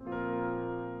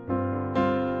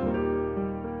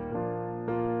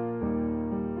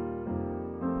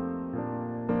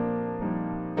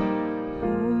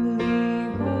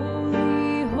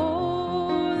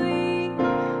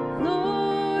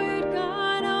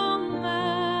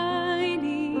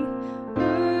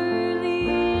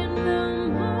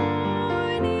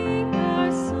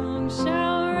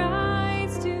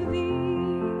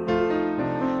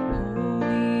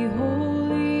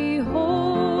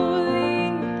 Holy,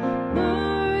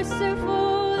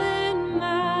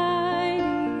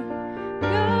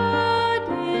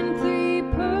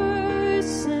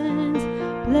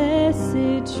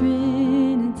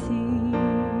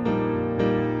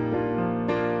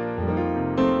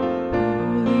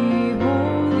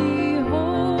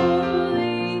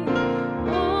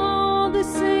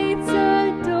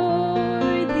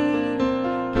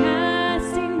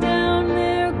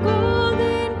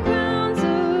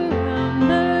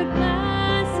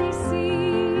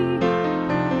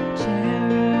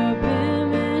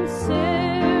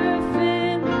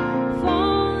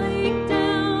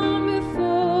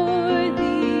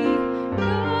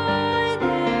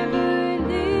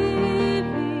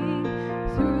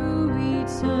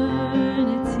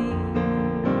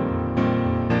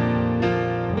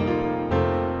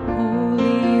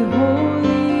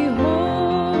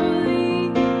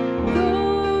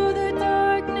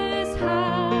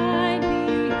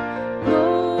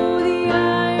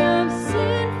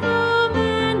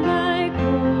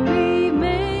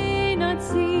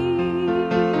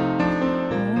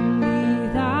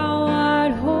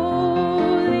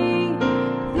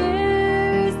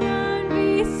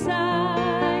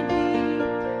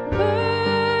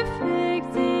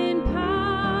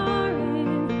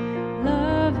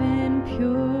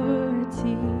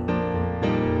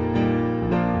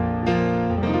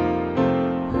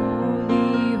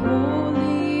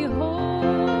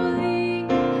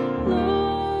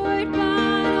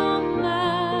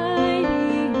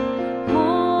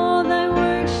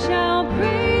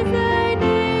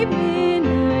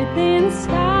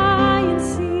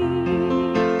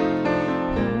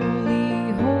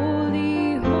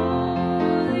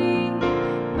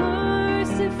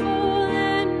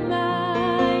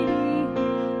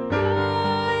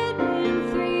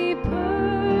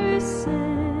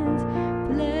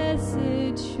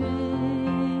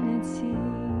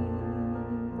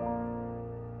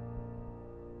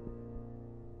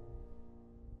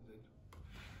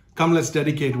 Come, let's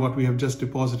dedicate what we have just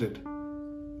deposited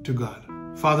to God.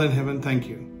 Father in heaven, thank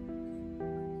you.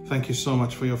 Thank you so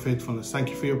much for your faithfulness. Thank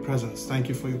you for your presence. Thank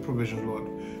you for your provision, Lord.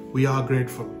 We are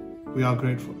grateful. We are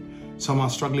grateful. Some are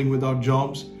struggling without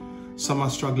jobs. Some are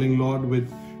struggling, Lord,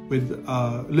 with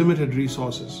limited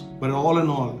resources. But all in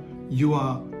all, you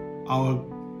are our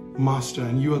master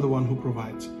and you are the one who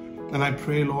provides. And I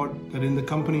pray, Lord, that in the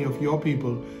company of your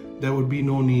people, there would be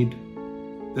no need.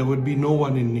 There would be no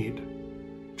one in need.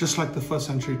 Just like the first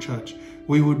century church,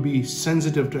 we would be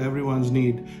sensitive to everyone's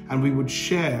need and we would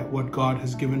share what God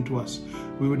has given to us.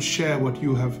 We would share what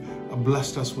you have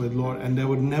blessed us with, Lord, and there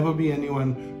would never be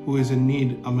anyone who is in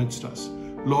need amidst us.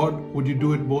 Lord, would you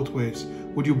do it both ways?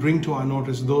 Would you bring to our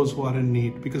notice those who are in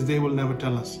need, because they will never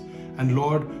tell us. And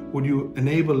Lord, would you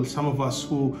enable some of us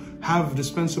who have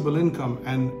dispensable income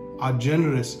and are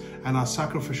generous and are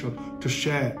sacrificial to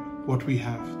share what we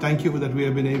have. Thank you that we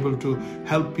have been able to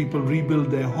help people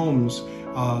rebuild their homes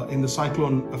in the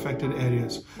cyclone affected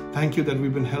areas. Thank you that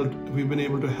we've been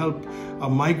able to help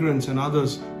migrants and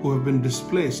others who have been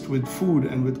displaced with food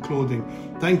and with clothing.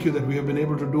 Thank you that we have been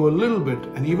able to do a little bit,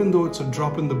 and even though it's a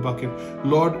drop in the bucket,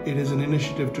 Lord, it is an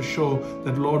initiative to show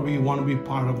that, Lord, we want to be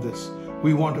part of this.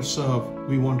 We want to serve,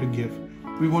 we want to give.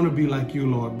 We want to be like you,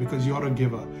 Lord, because you're a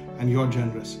giver and you're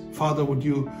generous. Father, would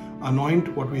you anoint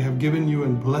what we have given you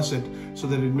and bless it so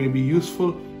that it may be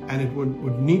useful and it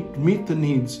would meet the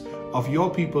needs of your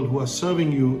people who are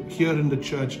serving you here in the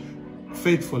church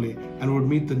faithfully, and would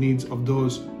meet the needs of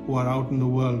those who are out in the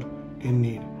world in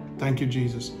need. Thank you,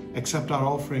 Jesus. Accept our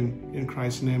offering. In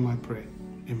Christ's name I pray.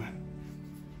 Amen.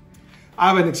 I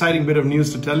have an exciting bit of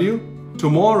news to tell you.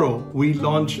 Tomorrow we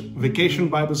launch Vacation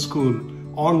Bible School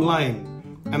online,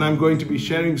 and I'm going to be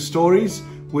sharing stories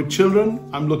with children.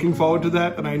 I'm looking forward to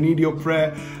that, and I need your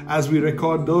prayer as we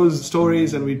record those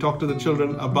stories and we talk to the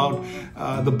children about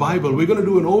the Bible. We're going to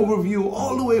do an overview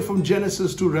all the way from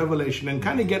Genesis to Revelation and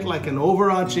kind of get like an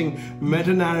overarching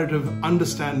meta-narrative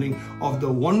understanding of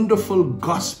the wonderful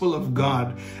gospel of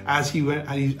God as he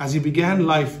began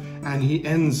life and he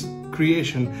ends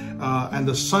creation, and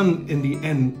the sun in the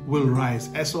end will rise.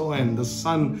 S-O-N, the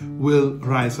sun will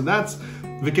rise. So that's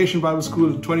Vacation Bible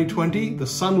School 2020, the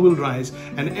sun will rise,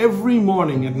 and every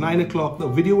morning at 9 o'clock the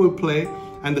video will play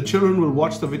and the children will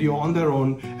watch the video on their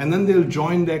own, and then they'll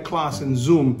join their class in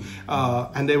Zoom,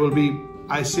 and there will be,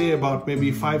 I say, about maybe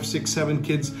 5, 6, 7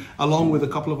 kids along with a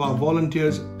couple of our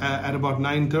volunteers at about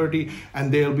 9:30,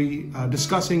 and they'll be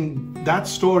discussing that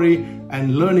story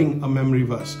and learning a memory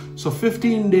verse. So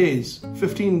 15 days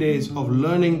of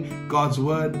learning God's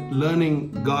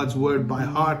word by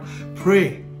heart.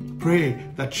 Pray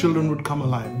that children would come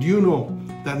alive. Do you know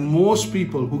that most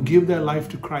people who give their life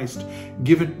to Christ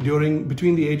give it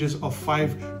between the ages of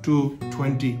 5 to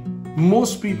 20?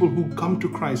 Most people who come to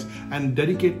Christ and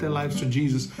dedicate their lives to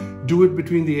Jesus do it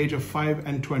between the age of 5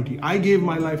 and 20. I gave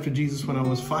my life to Jesus when I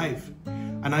was 5.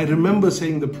 And I remember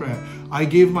saying the prayer. I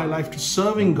gave my life to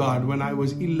serving God when I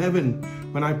was 11,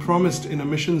 when I promised in a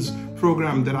missions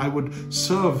program that I would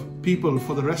serve people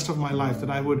for the rest of my life,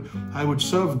 that I would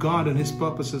serve God and His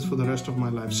purposes for the rest of my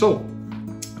life. So,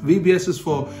 VBS is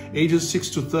for ages 6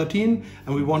 to 13,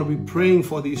 and we want to be praying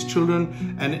for these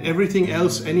children. And everything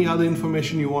else, any other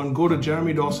information you want, go to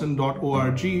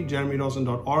jeremydawson.org,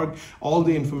 jeremydawson.org. All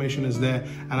the information is there,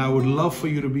 and I would love for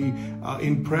you to be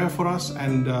in prayer for us,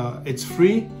 and it's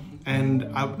free. And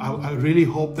I really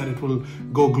hope that it will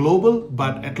go global,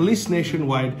 but at least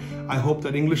nationwide. I hope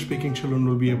that English-speaking children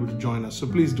will be able to join us. So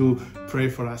please do pray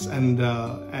for us, and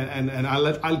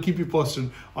I'll keep you posted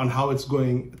on how it's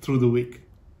going through the week.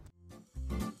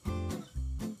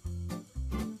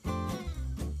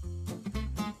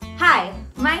 Hi,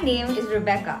 my name is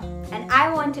Rebecca, and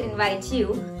I want to invite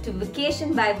you to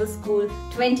Vacation Bible School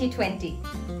 2020.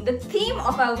 The theme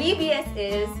of our VBS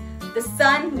is The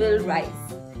Sun Will Rise.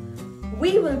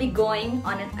 We will be going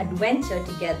on an adventure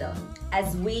together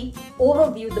as we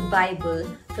overview the Bible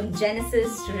from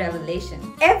Genesis to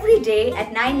Revelation. Every day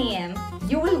at 9 a.m.,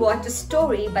 you will watch a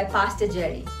story by Pastor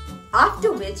Jerry,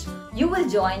 after which you will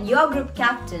join your group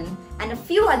captain and a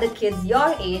few other kids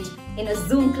your age in a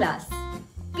Zoom class.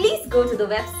 Please go to the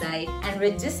website and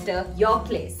register your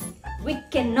place. We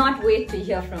cannot wait to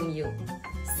hear from you.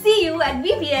 See you at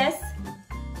VBS.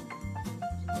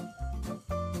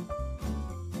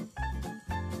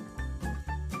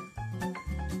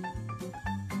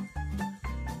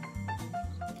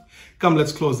 Come,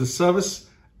 let's close this service.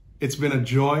 It's been a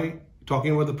joy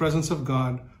talking about the presence of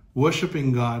God,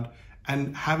 worshiping God,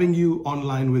 and having you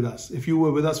online with us. If you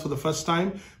were with us for the first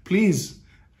time, please,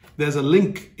 there's a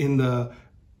link in the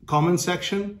comment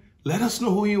section. Let us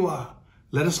know who you are.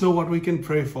 Let us know what we can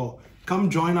pray for. Come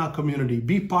join our community.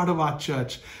 Be part of our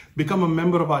church. Become a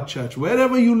member of our church.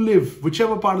 Wherever you live,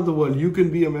 whichever part of the world, you can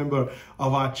be a member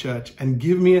of our church, and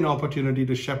give me an opportunity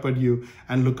to shepherd you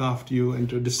and look after you and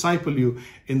to disciple you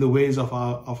in the ways of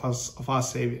our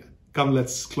Savior. Come,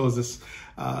 let's close this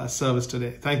service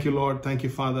today. Thank you, Lord. Thank you,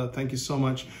 Father. Thank you so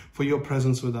much for your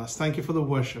presence with us. Thank you for the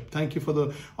worship. Thank you for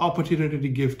the opportunity to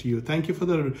give to you. Thank you for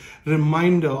the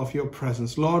reminder of your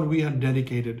presence. Lord, we are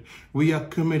dedicated. We are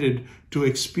committed to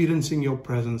experiencing your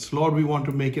presence. Lord, we want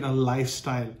to make it a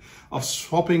lifestyle of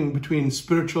swapping between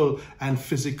spiritual and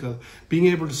physical, being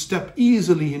able to step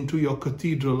easily into your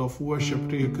cathedral of worship,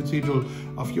 to your cathedral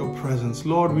of your presence.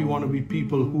 Lord, we want to be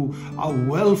people who are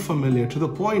well familiar, to the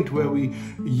point where we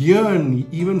yearn,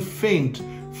 even faint,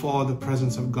 for the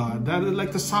presence of God. That is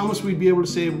like the psalmist, we'd be able to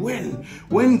say,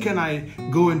 when can I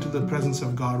go into the presence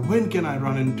of God? When can I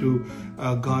run into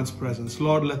God's presence?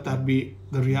 Lord, let that be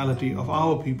the reality of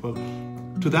our people.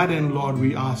 To that end, Lord,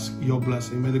 we ask your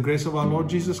blessing. May the grace of our Lord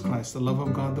Jesus Christ, the love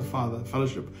of God the Father,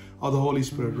 fellowship of the Holy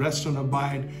Spirit rest and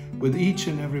abide with each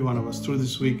and every one of us through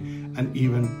this week and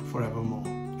even forevermore.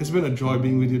 It's been a joy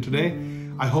being with you today.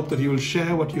 I hope that you will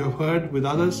share what you have heard with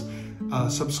others.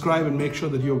 Subscribe and make sure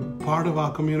that you're part of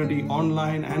our community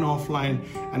online and offline.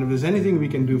 And if there's anything we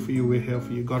can do for you, we're here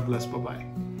for you. God bless. Bye-bye.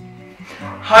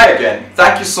 Hi again.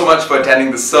 Thank you so much for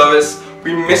attending this service.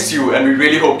 We miss you and we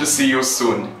really hope to see you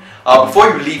soon. Before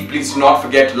you leave, please do not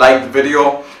forget to like the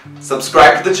video,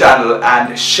 subscribe to the channel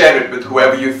and share it with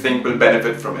whoever you think will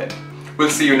benefit from it. We'll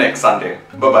see you next Sunday.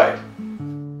 Bye-bye.